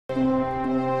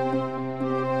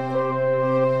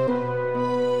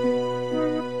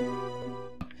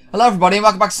Hello everybody and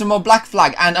welcome back to some more Black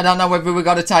Flag, and I don't know whether we've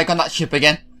got to take on that ship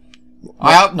again. What?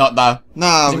 I hope not though.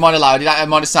 No. It might allow it. I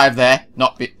might have saved there,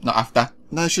 not after.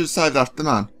 No, you should have saved after,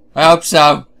 man. I hope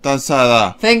so. Don't say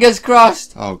that. Fingers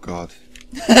crossed. Oh god.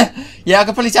 Yeah, I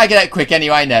can probably take it out quick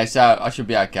anyway now, so I should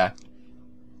be okay.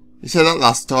 You said that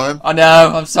last time. I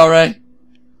know, I'm sorry.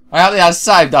 I hope it has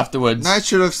saved afterwards. No, it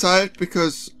should have saved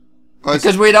because...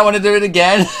 Because we don't want to do it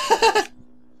again.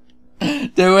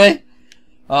 Do we?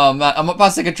 Oh man, I'm not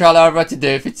past the controller over what to do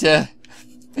if it's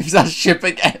that ship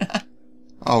again.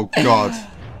 Oh god.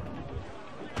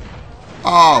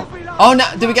 Oh. Oh no,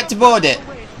 do we get to board it?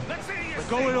 We're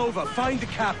going over, find the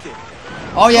captain.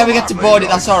 Oh yeah, we get to board it,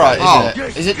 that's alright, isn't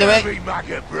it? Is it, do we?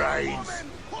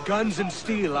 Guns and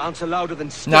steel aren't louder than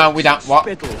sticks. No, we don't. What?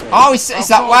 Oh, it's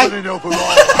that way?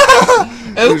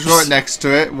 Who's right next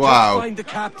to it? Wow. Find the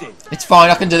captain. It's fine,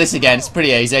 I can do this again, it's pretty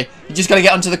easy. You just gotta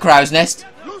get onto the crow's nest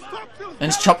and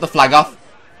just chop the flag off.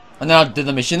 And then I'd do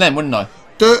the mission then, wouldn't I?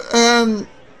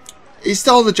 He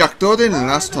stole the jackdaw, didn't he,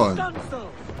 last time?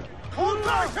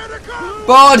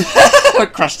 Board! I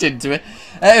crashed into it.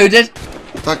 Who did?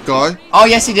 That guy. Oh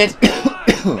yes, he did.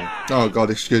 Oh god,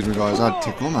 excuse me guys, I had a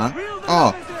tickle, man.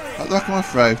 Oh, at the back of my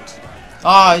throat.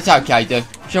 Oh, it's okay, dude.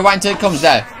 Shall I wait until it comes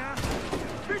down?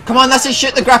 Come on, that's it,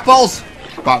 shoot the grapples!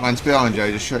 Batman's behind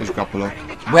you, just shut his grapple up.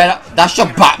 Where? That's your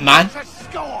Batman.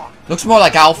 Looks more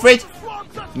like Alfred.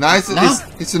 No,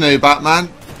 it's a new Batman.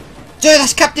 Dude,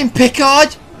 that's Captain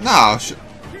Picard. No,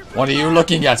 what are you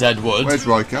looking at, Edward? where's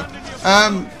Riker?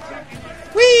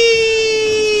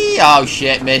 Whee! Oh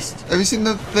shit, missed. Have you seen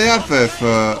the advert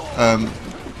for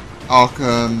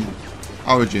Arkham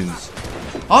Origins?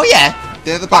 Oh yeah?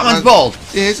 Yeah, the Batman's bald.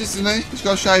 He is, isn't he? He's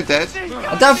got a shaved head.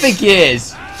 I don't think he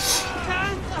is.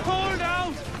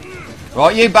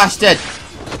 Right, you bastard.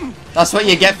 That's what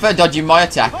you get for dodging my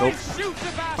attack.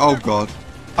 Oh god.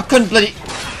 I couldn't bloody...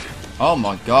 Oh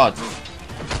my god.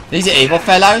 These are evil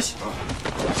fellows.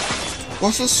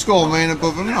 What's the score mean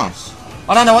above and us?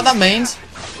 I don't know what that means.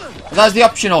 Are those the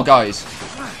optional guys?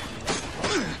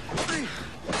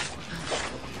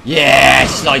 Yeah,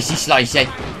 slicey, slicey.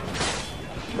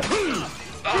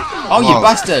 Oh, Whoa. you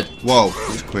bastard. Whoa,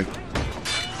 he's quick.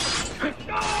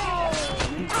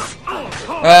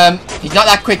 He's not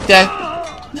that quick though.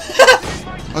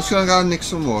 I was gonna go and nick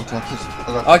some water.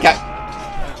 Okay.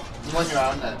 You on your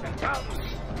own then?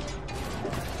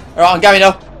 Alright, I'm going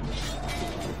up.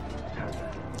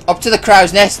 Up to the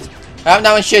crow's nest. I hope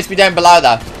no one shoots me down below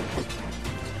though.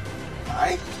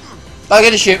 Aye. They're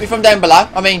gonna shoot me from down below.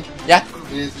 I mean, yeah.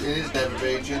 It is dead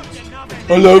region.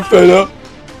 Hello, fella.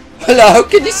 Hello,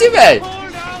 can you see me?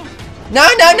 No,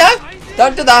 no, no.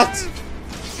 Don't do that.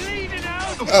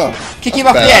 Oh. Kick him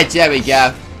off the edge. There we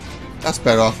go. That's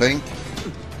better, I think.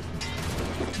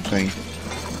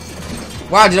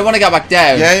 Wow, did I want to go back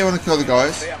down? Yeah, you want to kill the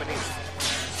guys?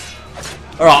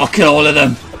 Alright, I'll kill all of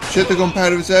them. Shoot the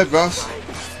gunpowder reserve, Ross.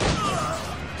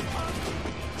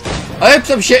 I hope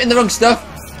I'm shooting the wrong stuff.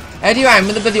 How do you aim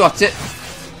with the bloody what's it?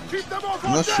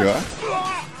 I'm not sure.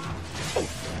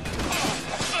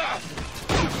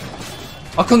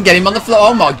 I couldn't get him on the floor.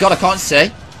 Oh my god, I can't see.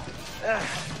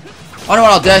 I know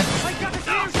what I'll do.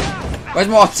 Where's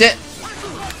my what's it?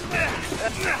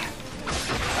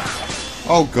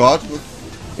 Oh god.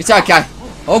 It's okay.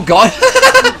 Oh god.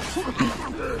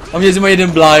 I'm using my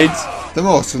hidden blades. They're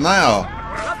awesome, they are.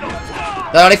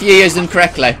 Not if you use them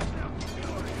correctly.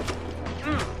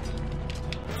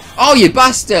 Oh, you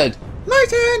bastard!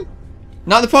 Nathan!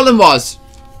 No, the problem was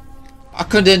I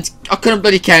couldn't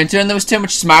bloody counter, and there was too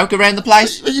much smoke around the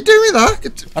place. Are you doing that?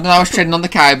 I don't know. I was treading on the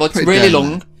cable. It's Put it really down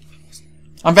long. there.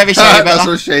 I'm very sorry about That's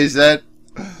that. what she said.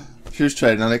 She was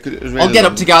trading on it because it was really I'll get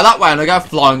long. up to go that way, and I'll go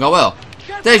flying. I will.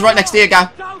 There's right next to you. Go.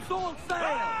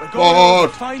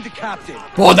 Board. Find the captain.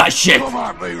 Board that shit. Come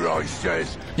at me,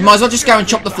 Roysters. You might as well just go and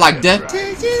chop the flag down.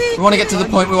 We want to get to the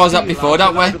point we was at before,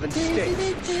 don't we?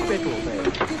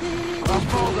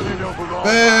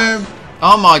 Boom!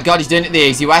 Oh my god, he's doing it the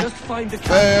easy way. Just find the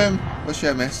captain. Boom! What's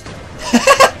your missed?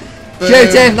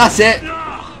 Shoot him, that's it.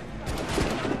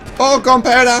 Oh,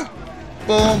 gunpowder!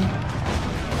 Boom!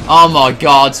 Oh my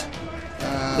god.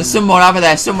 There's some more over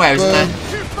there somewhere, isn't there?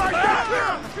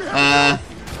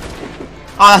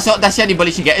 Oh, that's the only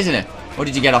bullet you get, isn't it? Or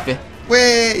did you get off it?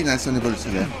 Wait! No, it's only bullets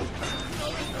again.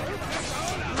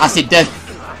 That's it, dude.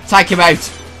 Take him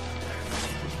out.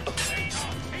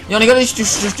 You only got to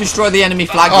just destroy the enemy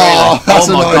flag, Oh, really. that's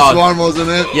Oh a my nice god. one, wasn't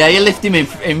it? Yeah, you lift him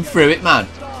in through it, man.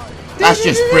 That's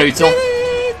just brutal.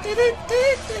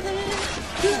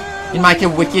 You make a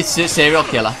wicked serial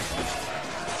killer.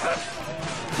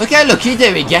 Look how lucky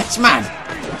he gets, man.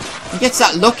 He gets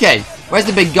that lucky. Where's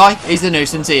the big guy? He's the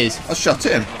nuisance, he is. I shot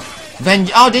him.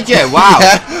 Oh, did you? Wow.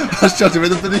 Yeah, I shot him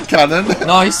with a bloody cannon.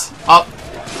 Nice. Oh,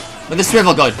 with the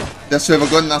swivel gun. The swivel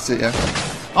gun, that's it, yeah.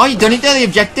 Oh, you done it there, the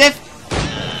objective.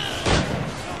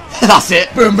 That's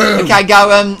it. Boom, boom. Okay,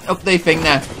 go up the thing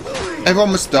now.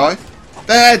 Everyone must die.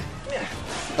 Dead.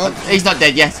 Oh. He's not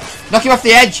dead yet. Knock him off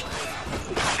the edge.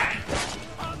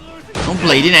 Oh,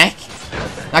 bleeding neck.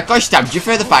 That guy stabbed you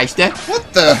through the face there.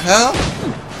 What the hell?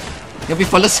 You'll be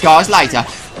full of scars later.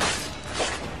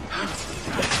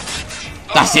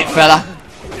 That's it, fella.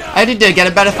 How did you get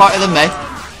a better fighter than me?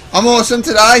 I'm awesome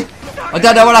today. I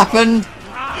don't know what happened.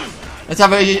 Let's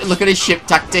have a look at his ship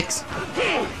tactics.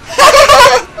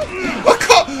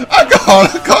 I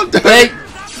can't do it.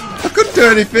 I couldn't do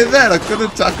anything then. I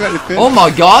couldn't attack or anything. Oh my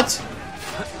god.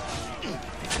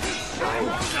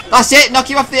 That's it. Knock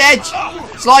you off the edge.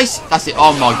 Slice. That's it.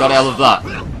 Oh my god, I love that.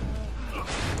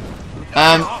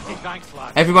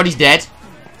 Everybody's dead.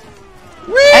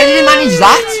 Whee! How did he manage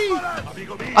that?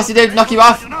 That's it, dude. Knock you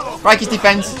off. Break his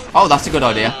defense. Oh, that's a good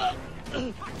idea.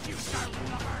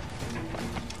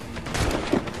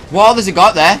 Whoa, there's a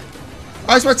guy there.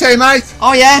 Where's my teammate?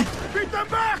 Oh yeah.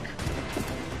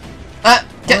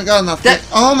 Oh my god, that thing.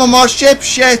 Oh my more ship,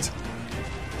 shit.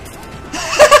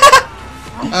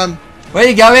 Where are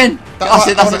you going? That's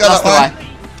it, that's the way.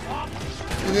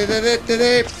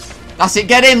 That's it,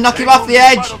 get him, knock him off the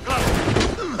edge.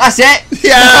 That's it.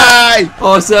 Yay!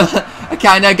 Awesome.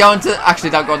 Okay, now go on to... Actually,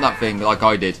 don't go on that thing like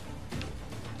I did.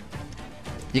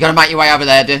 You gotta make your way over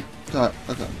there, dude. Right,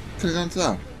 okay. Can I go into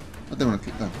that? I don't want to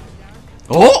click that.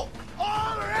 Oh!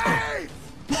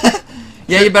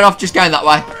 Yeah, you're better off just going that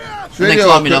way. It's really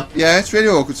awkward. Yeah, it's really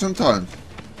awkward sometimes.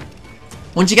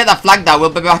 Once you get that flag though, we'll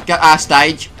be back at our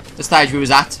stage. The stage we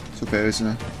was at. It's up here, isn't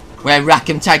it? Where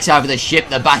Rackham takes over the ship,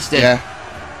 the bastard. Yeah.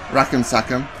 Rackham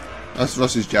Sackham. That's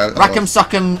Russ's joke. Rackham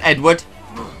Sockham Edward.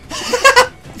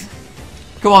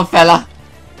 Come on, fella.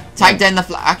 Take down the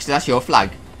flag. Actually, that's your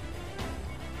flag.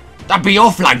 That'd be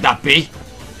your flag, that be.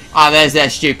 Ah, there's their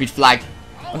stupid flag.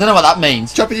 I don't know what that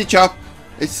means. Choppity chop.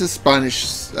 It's a Spanish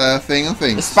thing, I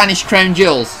think. The Spanish crown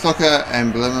jewels. It's like an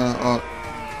emblem or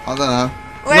I don't know.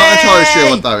 I'm not entirely sure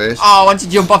what that is. Oh, I want to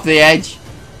jump off the edge.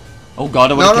 Oh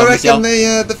god, I want to kill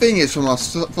myself. The thing is from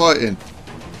us fighting.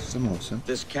 It's awesome.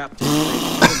 This captain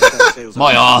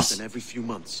my arse. every few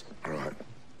months. Right.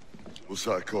 We'll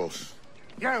set a course.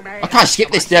 I can't skip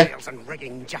this, dude.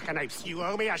 You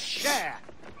owe me a share.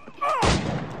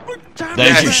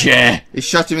 There's your share. He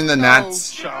shot him in the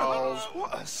nuts. Oh, Charles,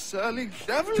 what a surly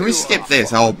devil. Can we skip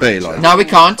this? I'll be like. No, we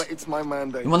can't. But it's my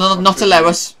mandate. You want to not allow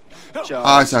us?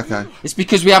 Oh, it's okay. It's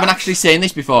because we haven't actually seen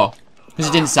this before. Because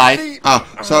it didn't save. Ah,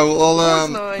 so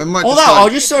we'll we might All just that, I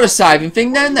like, just saw a saving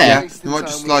thing down there. yeah, we might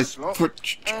just like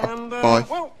bye.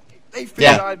 Well, they figured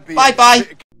Yeah. I'd be Bye bye.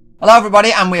 Hello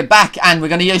everybody, and we're back, and we're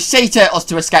going to use sea turtles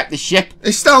to escape the ship.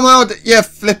 It's still mild, yeah,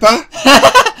 flipper.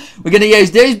 We're going to use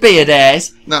these beard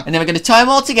hairs, No. and then we're going to tie them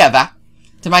all together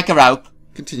to make a rope,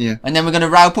 Continue. and then we're going to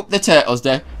rope up the turtles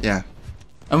there, Yeah.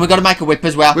 and we're going to make a whip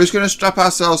as well, We're just gonna strap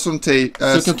ourselves some tea.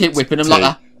 so we can keep whipping them like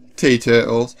that. Tea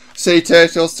turtles, sea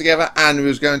turtles together, and we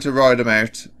was going to ride them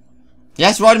out.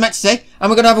 Yes, ride them out to sea,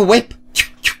 and we're going to have a whip.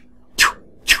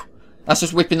 That's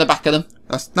just whipping the back of them.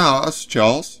 That's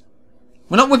Charles.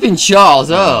 We're not whipping Charles,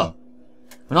 oh.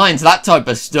 We're not into that type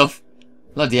of stuff.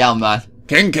 Bloody hell, man.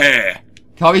 Kinky.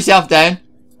 Calm yourself down.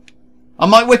 I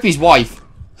might whip his wife.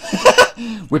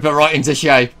 Whip her right into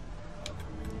shape.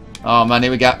 Oh man,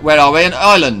 here we go. Where are we? An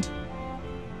island.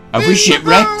 Have we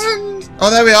shipwrecked? Oh,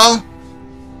 there we are.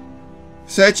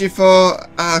 Searching for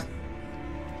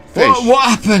fish. What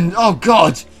happened? Oh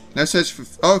god. No search for.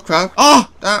 Oh crab. Oh!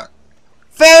 That.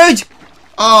 Food!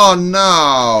 Oh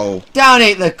no. Don't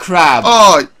eat the crab.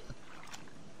 Oh.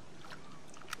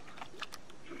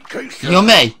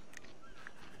 Yummy.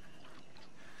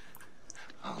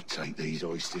 I'll take these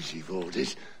oysters you've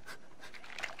ordered.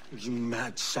 You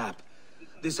mad sap.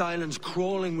 This island's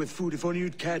crawling with food if only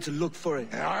you'd care to look for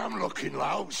it. I am looking,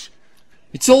 Louse.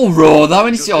 It's all raw though,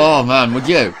 and it's. Oh man, would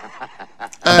you?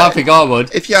 I don't think I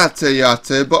would. If you had to, you had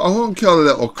to. But I won't kill a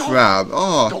little crab.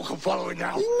 Oh. Don't come following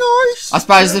now. Nice. I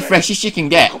suppose the freshest you can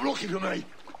get. Come looking for me.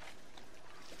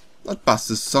 That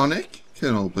bastard's Sonic.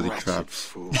 Killing all bloody crabs.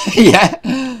 Fool.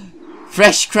 Yeah.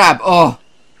 Fresh crab. Oh.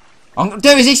 Dude,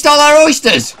 has he stole our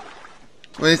oysters?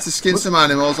 We need to skin some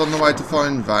animals on the way to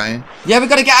find Vane. Yeah, we've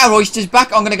got to get our oysters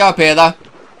back. I'm going to go up here, though.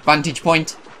 Vantage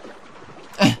point.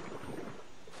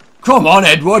 Come on,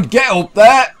 Edward. Get up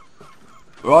there.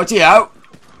 Righty out.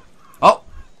 Oh.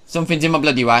 Something's in my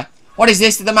bloody way. What is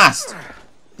this to the mast?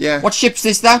 Yeah. What ship's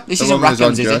this, though? This isn't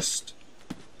Rackham's, is it?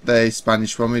 The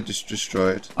Spanish one we just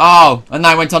destroyed. Oh, and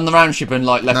they went on the round ship and,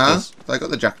 like, left No, us. they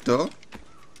got the jackdaw.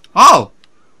 Oh!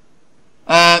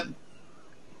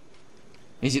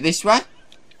 Is it this way?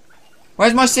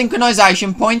 Where's my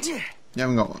synchronisation point? You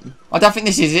haven't got one. I don't think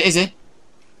this is it, is it?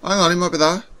 Hang on, it might be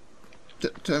there.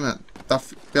 Turn that.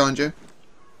 That behind you.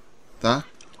 There.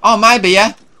 Oh, maybe,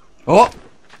 yeah. Oh.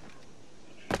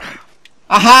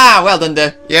 Aha! Well done,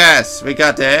 dude. Yes, we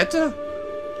got it.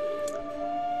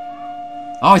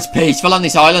 Oh, it's peaceful on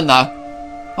this island,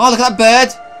 though. Oh, look at that bird.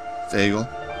 It's eagle.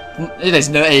 It is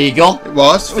no eagle. It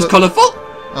was. It was colourful.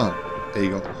 Oh,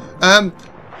 eagle.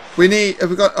 We need. Have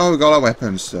we got? Oh, we got our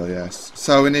weapons still. Yes.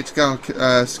 So we need to go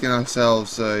and skin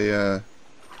ourselves an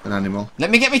animal. Let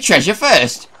me get my treasure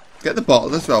first. Get the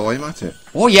bottle as well while you're at it.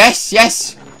 Oh, yes,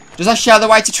 yes. Does that show the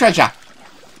way to treasure?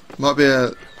 Might be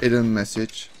a hidden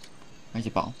message. Where's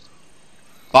your bottle?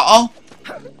 Bottle?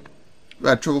 We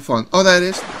had trouble finding. Oh, there it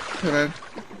is. Turn around.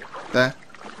 There.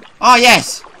 Oh,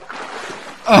 yes.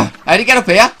 How'd it get up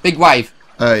here? Big wave.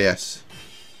 Yes.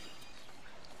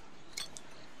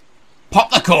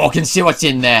 Pop the cork and see what's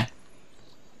in there.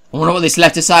 I wonder what this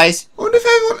letter says. I wonder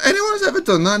if anyone has ever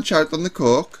done that and choked on the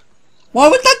cork. Why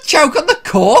would that choke on the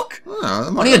cork? I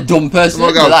don't know. Only a dumb person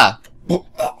would do that.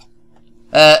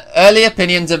 Early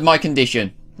opinions of my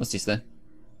condition. What's this then?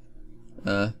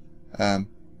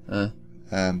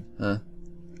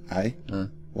 Hey?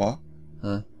 What?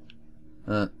 Okay.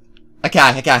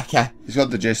 He's got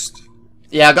the gist.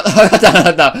 Yeah, I got. I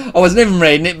don't know. I wasn't even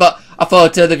reading it, but I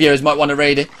thought the viewers might want to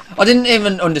read it. I didn't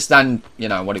even understand, you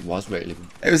know, what it was really.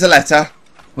 It was a letter.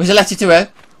 Was it a letter to who?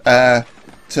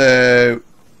 To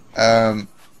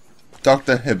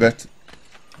Dr. Hibbert.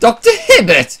 Dr.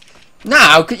 Hibbert.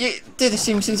 Now, could you do the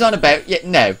Simpsons on about? Yeah,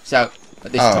 no. So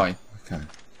at this time. Okay.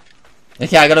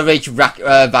 Okay, I gotta reach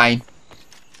Vane.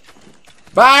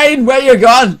 Vane, where you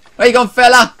gone? Where you gone,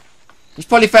 fella? He's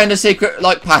probably found a secret,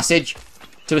 like, passage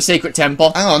to a secret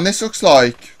temple. Hang on, this looks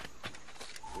like.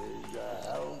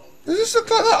 Does this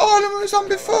look like that island we was on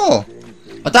before?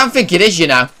 I don't think it is, you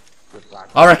know.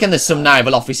 I reckon there's some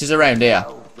naval officers around here.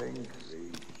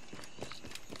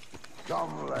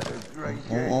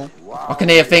 Oh, I can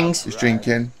hear things. he's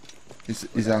drinking.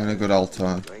 He's having a good old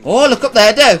time. Oh, look up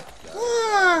there, do.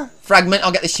 Ah. Fragment.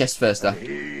 I'll get this chest first, though.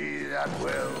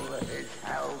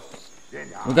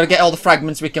 We've got to get all the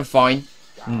fragments we can find.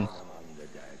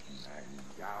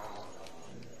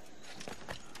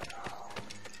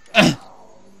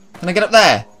 Can I get up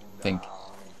there? I think.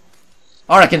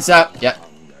 I reckon so. Yeah.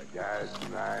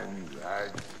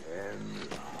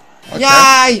 Okay.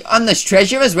 Yay! And there's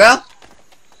treasure as well.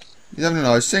 He's having a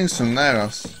nice sing song there,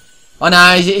 Ross. I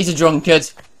know, he's a drunkard.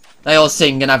 They all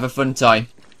sing and have a fun time.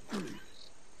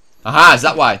 Aha, is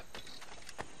that why?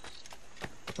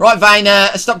 Right,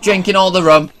 Vane, stop drinking all the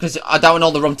rum, because I don't want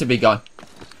all the rum to be gone.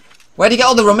 Where'd you get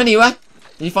all the rum anyway?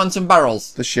 Did you find some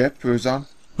barrels? The ship we was on.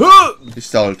 Huh! He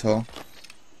stole it all.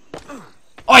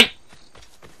 Oi!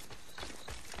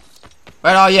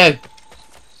 Where are you?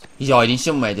 He's hiding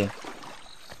somewhere, dude.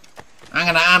 I'm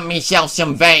gonna have myself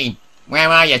some Vane. Where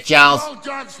are you, Charles?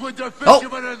 Oh!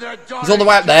 He's all the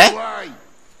way up there.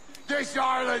 This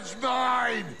island's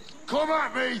mine! Come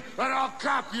at me and I'll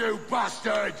cap you,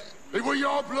 bastard! It was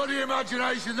your bloody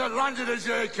imagination that landed us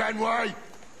here, Kenway!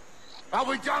 I'll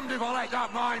be damned if I let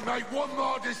that mind make one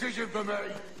more decision for me!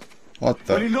 What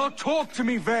Will you the? not talk to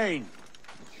me, Vane?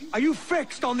 Are you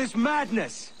fixed on this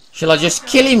madness? Shall I just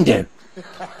kill him, dude?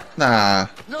 Nah.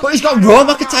 But he's got rum,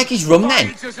 I could take his rum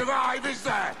then. To survive, is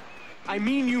there? I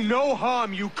mean you no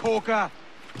harm, you corker.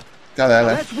 Go there, Now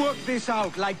left. let's work this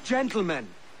out like gentlemen.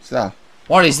 What's that?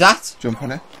 What is that? Jump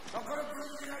on it.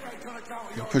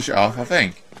 Push it off, I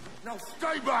think. Now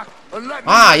stay back and let me.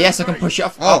 Ah, yes, I can push it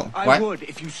off. Oh. I wait. would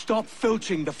if you stop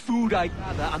filching the food I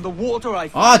gather and the water I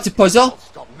Oh, it's a puzzle.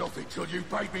 Stop nothing till you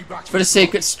paid me back. For the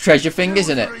secret treasure thing,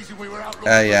 isn't it?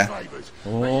 Yeah.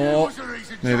 Oh.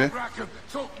 Move it.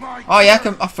 Oh,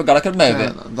 yeah, I forgot I could move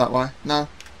it. That way. No.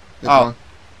 That Oh. way.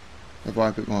 That way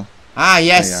a bit more. Ah, There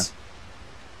yes.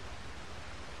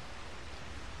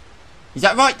 Is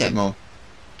that right Bit then? more.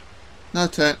 No,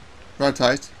 turn.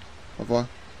 Rotate. That way.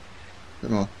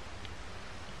 Bit more.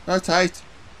 Rotate.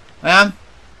 I am.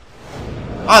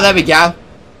 Oh, there we go.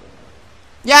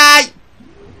 Yay!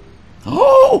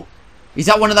 Oh! Is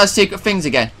that one of those secret things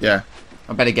again? Yeah.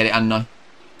 I better get it, hadn't I?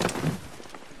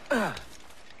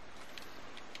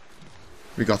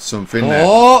 We got something there.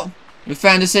 Oh! We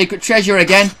found a secret treasure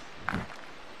again.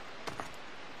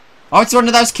 Oh, it's one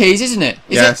of those keys, isn't it?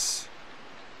 Is Yes. it?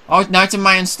 Oh, no, it's a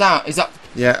Mayan star. Is that...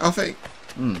 Yeah, I think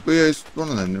we used one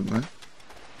of them, didn't we?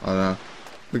 I don't know.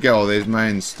 We get all these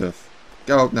main stuff.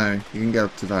 Go up now. You can get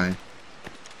up to Vane.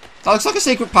 That looks like a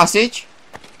secret passage.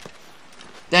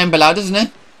 Down below, doesn't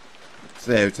it? It's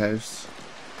the outhouse.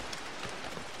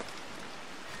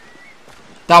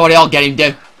 Don't worry, I'll get him,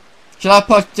 do. Shall I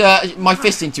put my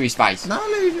fist into his face? No,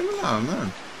 leave him alone,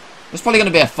 man. There's probably going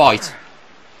to be a fight.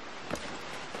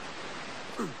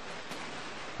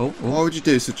 Oh, Why would you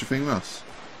do such a thing, Ross?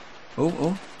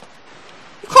 oh.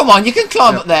 Come on, you can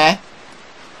climb up there.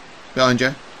 Behind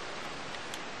you.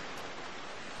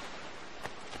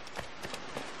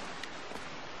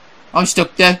 I'm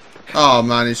stuck there. Oh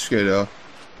man, he's screwed up.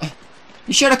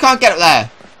 You sure I can't get up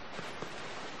there?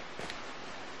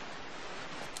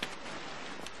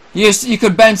 You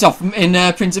could bounce off in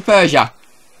Prince of Persia.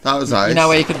 That was nice. You know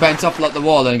where you could bounce off like the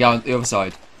wall and go on the other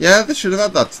side. Yeah, they should have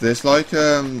had that to this. Like,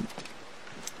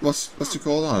 what's it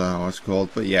called? I don't know what it's called,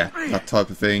 but yeah, that type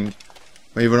of thing.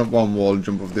 Where you run up one wall and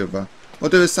jump off the other. Or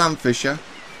do a Sam Fisher.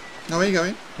 Now where are you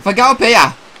going? If I go up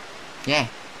here, yeah.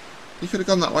 You could have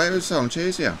gone that way. It was so much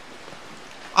easier.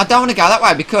 I don't want to go that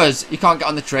way because you can't get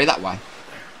on the tree that way.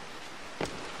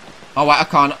 Oh wait, I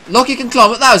can't. Look, you can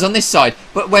climb up those on this side,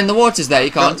 but when the water's there,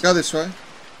 you can't. Go this way.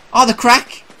 Oh, the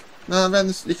crack. No, around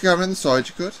the, you can go around the side.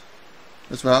 You could,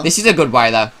 as well. This is a good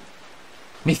way though.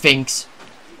 Methinks.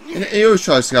 He always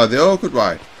tries to go the awkward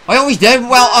way. I always do.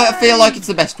 Well, I feel like it's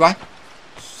the best way.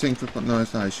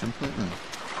 Synchronisation point now.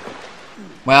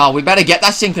 Well, we better get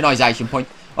that synchronisation point.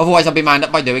 Otherwise, I'll be minded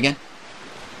up by doing it.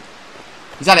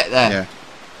 Is that it there? Yeah.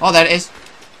 Oh, there it is.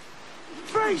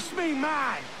 Face me,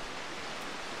 man!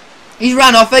 He's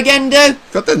ran off again, dude.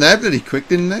 Got them there bloody quick,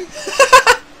 didn't he?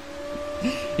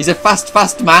 He's a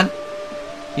fast man.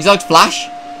 He's like Flash.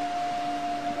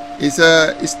 He's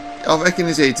I reckon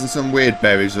he's eating some weird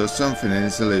berries or something and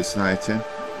he's hallucinating.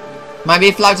 Maybe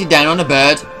he floated down on a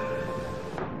bird.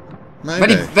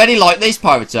 Maybe. Very light, these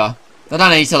pirates are. They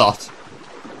don't eat a lot.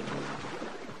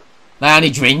 They only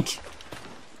drink.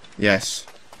 Yes.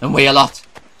 And we a lot.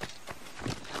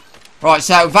 Right,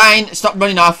 so Vane, stop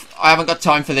running off. I haven't got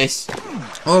time for this.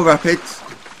 Oh, rapids.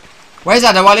 Where's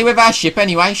Adewale with our ship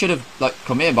anyway? Should have like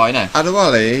come here by now.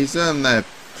 Adewale, he's their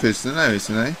prisoner now,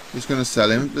 isn't he? He's going to sell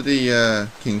him to the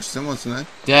Kingston, wasn't he?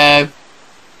 Do.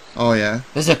 Oh yeah.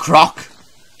 There's a croc.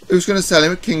 He was going to sell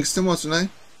him at Kingston, wasn't he?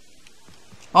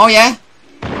 Oh yeah.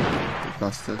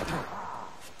 Bastard.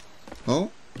 Oh.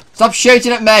 Stop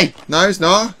shooting at me. No, he's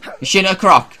not. You're shooting at a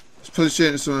croc. He's probably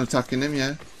shooting at someone attacking him,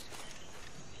 yeah.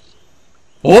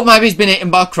 Or maybe he's been eaten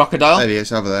by a crocodile. There he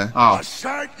is, over there. Oh. I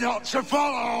said not to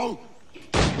follow!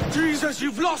 Jesus,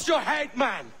 you've lost your head,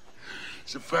 man!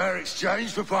 It's a fair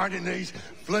exchange for finding these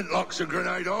flintlocks and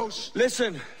grenados.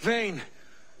 Listen, Vane,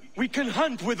 we can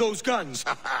hunt with those guns.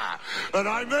 And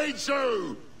I mean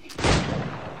to!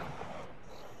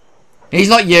 He's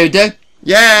like you, dude.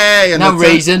 Yay! No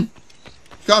reason.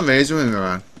 You can't reason with him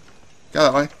around. Go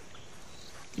that way.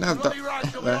 No, Bloody right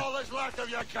to there. all that's left of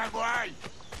you, Kenway!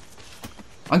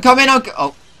 I'm coming.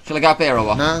 Oh, shall I go up here or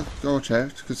what? No, go watch out,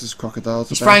 because there's crocodiles.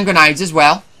 He's throwing grenades as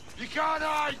well. You can't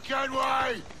hide,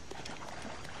 Kenway!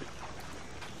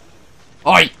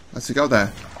 Oi! Let's go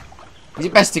there. Is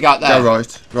it best to go up there? Go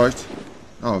right, right.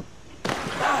 Oh,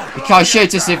 He can't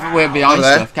shoot us if we're behind Over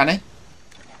there. stuff, can he?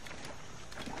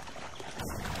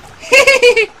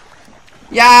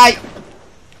 Yay!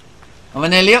 I'm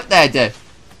nearly up there, dude.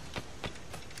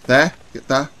 there, get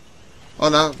there. Oh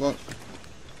no, what?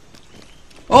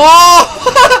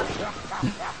 Oh!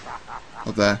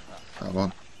 Up there, that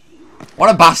one. What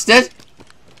a bastard!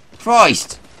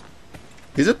 Christ!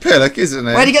 He's a pillock, isn't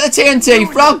he? Where'd he get the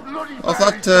TNT from? Off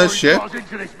that ship.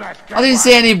 I didn't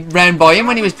see any round by him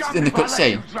when he was in the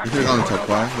cutscene. You could have gone the top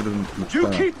way, would have been much You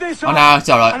better. keep this Oh up, no, it's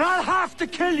and alright. I'll have to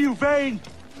kill you, Vane!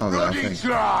 Over there, I Bloody think.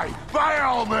 try! By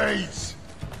all means!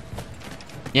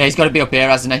 Yeah, he's got to be up here,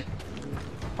 hasn't he?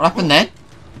 What happened then?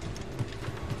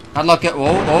 I'd like it.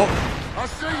 Oh. I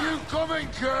see you coming,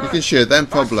 Kurt! You can shoot them, I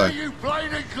probably. see you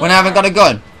plain and When I haven't got a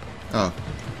gun. Oh.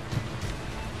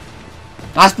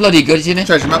 That's bloody good, isn't it?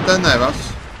 Treasure map down there,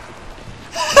 Ross.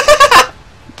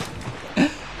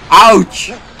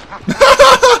 Ouch!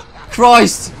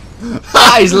 Christ!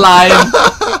 That is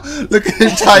lame. Look at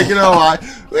him taking away.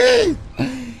 Whee!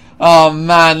 Oh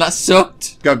man, that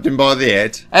sucked. Grabbed him by the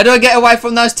head. How do I get away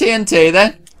from those TNT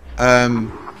then?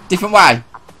 Different way.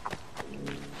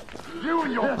 You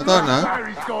and your I don't know.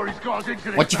 fairy stories got us into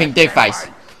this What do you think, mess, Doofface?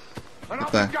 Kenway. And Up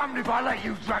I'll there. be damned if I let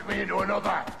you drag me into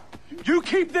another. You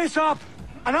keep this up,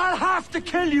 and I'll have to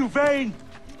kill you, Vane!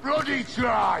 Bloody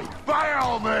try! By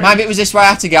all means! Maybe it was this way I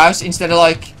had to go instead of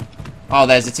like... Oh,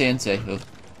 there's the TNT. Ugh.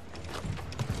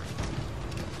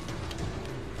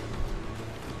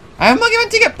 How am I going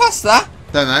to get past that?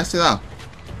 Down there, see that?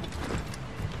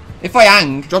 If I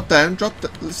hang... Drop down,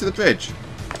 let's see the bridge.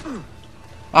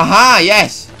 Aha,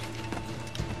 yes.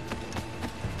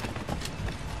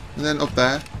 And then up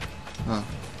there. Oh.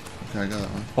 Okay, I got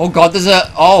that one. Oh god, there's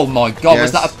a... Oh my god,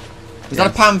 Yes. was that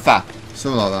a panther?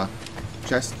 Something like that.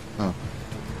 Chest. Oh.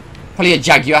 Probably a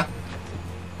jaguar.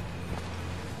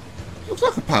 Looks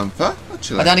like a panther,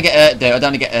 actually. I don't want to get hurt, dude. I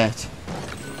don't want to get hurt.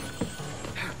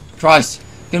 Christ.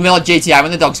 It's going to be like GTA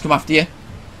when the dogs come after you.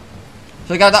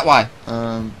 Shall I go that way?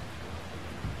 On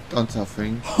top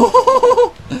thing.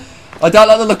 I don't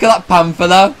like the look of that panther,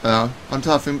 though. On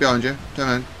top thing behind you. Come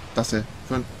in. That's it.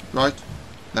 Front. Right.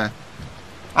 There.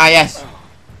 Ah, yes.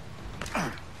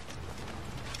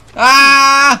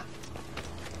 Ah!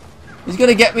 He's going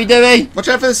to get me, Dewey. Watch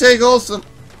out for the seagulls.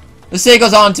 The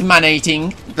seagulls aren't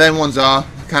man-eating. Them ones are.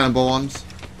 Cannibal ones.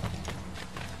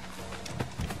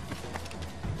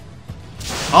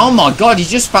 Oh my god, he's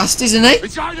just fast, isn't he?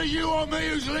 It's either you or me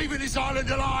who's leaving this island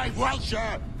alive,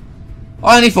 Welcher.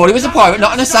 I only thought he was a pirate,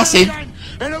 not an assassin.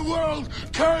 In a world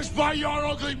cursed by your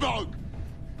ugly mug.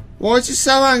 Why is he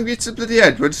so angry to bloody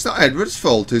Edward? It's not Edward's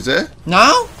fault, is it?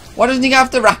 No? Why doesn't he go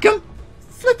after Rackham?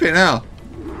 Flipping hell.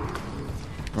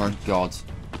 Right. God.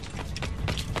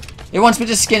 He wants me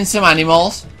to skin some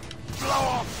animals. Blow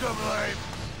off some limbs.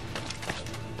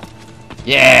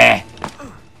 Yeah.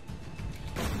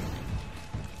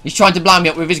 He's trying to blow me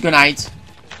up with his grenades.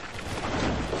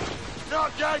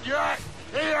 Not dead yet.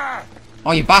 Here.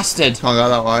 Oh, you bastard. Can't go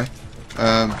that way.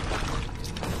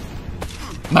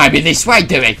 Maybe this way,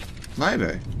 Dewey.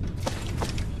 Maybe.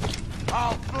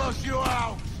 I'll flush you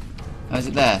out. How's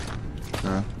it there?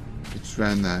 No. It's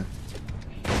round there.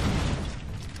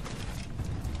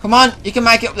 Come on, you can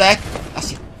make it up there.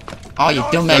 That's it. Oh, you've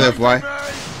done Go the me. other way.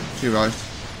 To your right.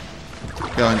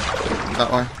 Going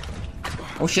that way.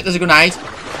 Oh shit, there's a grenade.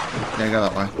 Yeah, go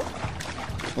that way.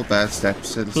 Up there,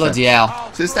 steps. To the Bloody steps.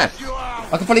 hell. To the steps.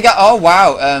 I can probably get... Oh,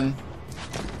 wow.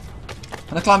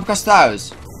 Can I climb across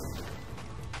those?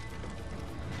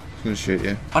 He's gonna shoot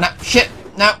you. Oh, no. Shit.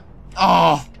 No.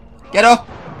 Oh. Get up.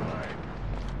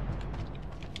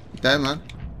 Down, man.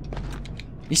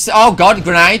 Oh, God.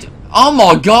 Grenade. Oh,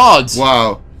 my God.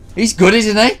 Wow. He's good,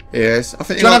 isn't he? He is. I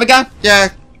think. Do you want to have a go? Yeah.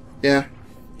 Yeah.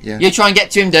 Yeah. You try and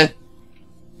get to him, dude.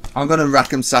 I'm gonna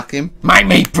rack him, sack him. Make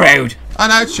me proud. I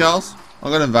know, Charles.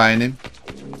 I'm gonna vein him.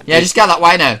 Yeah, just go that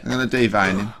way now. I'm gonna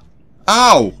devein him.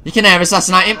 Ow! You can air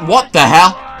assassinate him. What the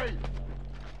hell?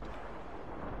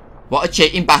 What a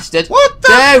cheating bastard. What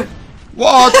the? Dude.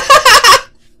 What?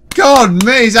 God,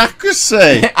 me, his accuracy.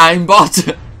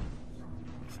 Aimbot.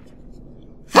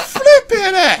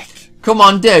 Flipping heck. Come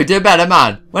on, dude. Do better,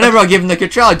 man. Whenever I give him the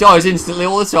control, he dies instantly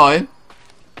all the time.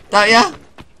 Don't ya?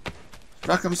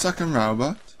 Rack him, sack him,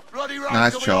 robot. Bloody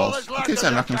Nice, Charles. I keep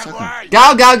saying rack him, sack him.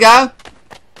 Go, go, go.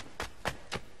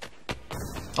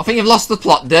 I think you've lost the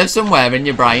plot, Dave, somewhere in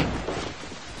your brain.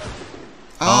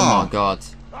 Oh my god.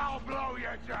 I'll blow you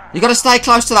down. You got to stay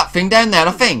close to that thing down there,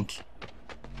 I think.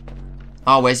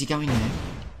 Oh, where's he going now?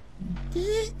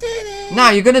 No,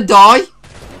 you're gonna die.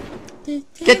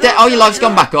 Get there. Oh, your life's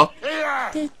gone back up.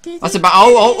 Here. That's about.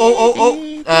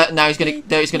 Oh. No, he's gonna.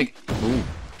 Ooh,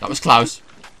 that was close.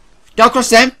 Go across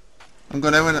them. I'm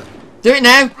gonna win it. Do it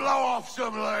now. Blow off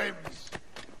some limbs.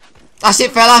 That's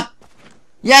it, fella.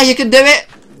 Yeah, you can do it.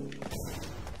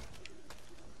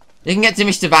 You can get to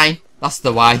Mr. Vane. That's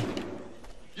the way.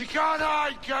 You can't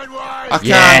hide, can we? I can.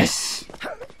 Yes.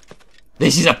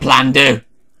 This is a plan, dude.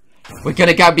 We're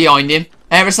gonna go behind him.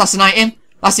 Air assassinate him.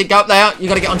 That's it. Go up there. You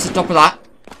gotta get onto the top of that.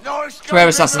 No To air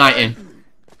assassinate him.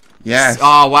 Yes.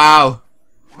 Oh wow.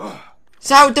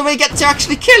 So do we get to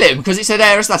actually kill him because it said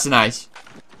air assassinate?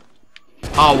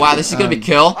 Oh wow, this is gonna be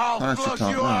cool. I'll I actually flush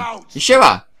can't you now. out. You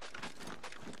sure?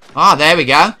 Ah, there we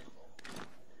go.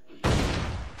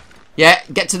 Yeah,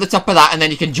 get to the top of that and then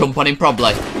you can jump on him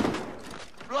probably.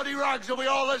 Bloody rags will be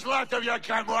all that's left of you,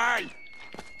 can we?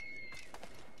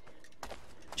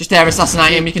 Just air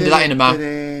assassinate him, you can do that in a mo.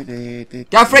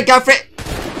 Go for it, go for it!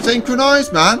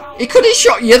 Synchronised, man. He could have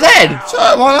shot you then! So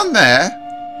while I'm there.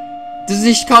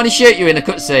 Can't he shoot you in a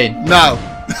cutscene? No.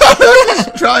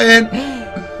 Just trying.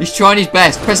 He's trying his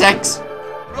best. Press X.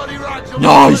 Bloody rags will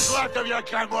Nice. be all that's left of you,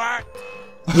 can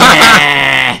we?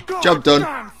 Yeah! Job done.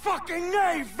 Damn fucking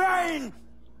knave, Vane!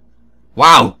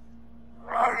 Wow.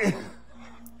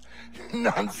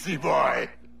 Nancy boy.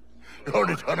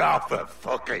 Only done half a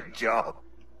fucking job.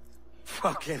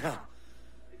 Fucking hell.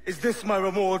 Is this my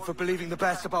reward for believing the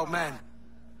best about men?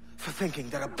 For thinking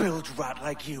that a bilge rat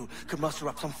like you could muster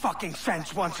up some fucking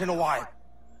sense once in a while?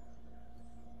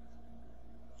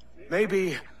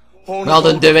 Maybe... Well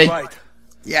done, Dewey. Right.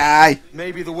 Yay.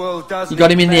 Maybe the world does You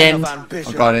got him in the need men end. of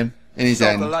ambition. I got him. In his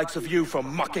Stop the end. likes of you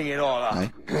from mucking it all up.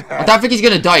 I don't think he's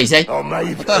gonna die, is he? Or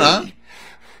maybe Dunno.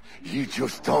 you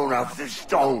just don't have the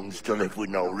stones to live with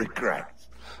no regrets.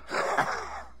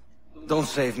 Don't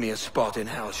save me a spot in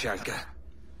hell, Shanker.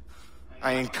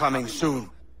 I ain't coming soon.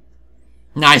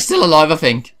 Nah, he's still alive, I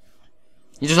think.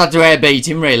 You just had to air beat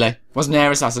him, really. Wasn't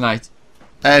air assassinate.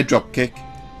 Air drop kick.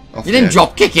 You didn't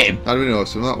drop kick him. That'd be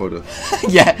awesome, that would have.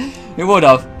 Yeah, it would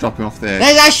have. Drop him off there.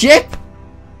 There's our ship.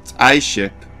 It's a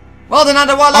ship. Well done,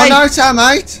 Adewale. Oh no, it's our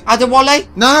mate. Adewale.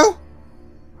 No.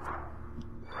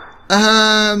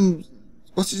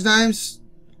 What's his name?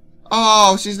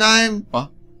 Oh, what's his name? What?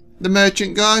 The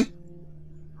merchant guy.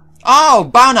 Oh,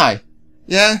 Bowney.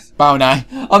 Yeah. Bowney.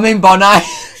 I mean Bowney.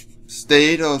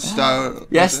 Steed or Stowe.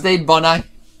 Yes, Steed Bowney.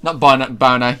 Not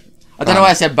Bowney. I don't know why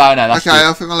I said Bowney. That's okay,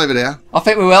 I think we'll leave it here. I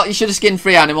think we will. You should have skinned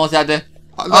 3 animals, Adder.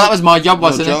 Oh, that was my job,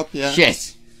 wasn't it? Yeah.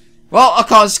 Shit. Well, I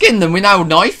can't skin them with no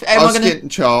knife. How I'll skin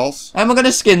Charles. How am I going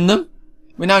to skin them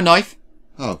with no knife?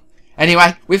 Oh.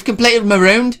 Anyway, we've completed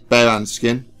Marooned. Bare hand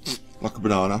skin. Like a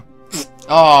banana.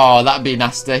 Oh, that'd be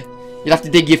nasty. You'd have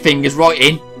to dig your fingers right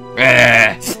in.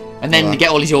 And then get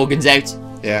all his organs out.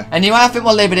 Yeah. Anyway, I think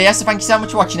we'll leave it here. So thank you so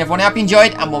much for watching, everyone. I hope you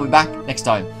enjoyed, and we'll be back next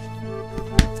time.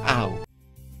 Ow.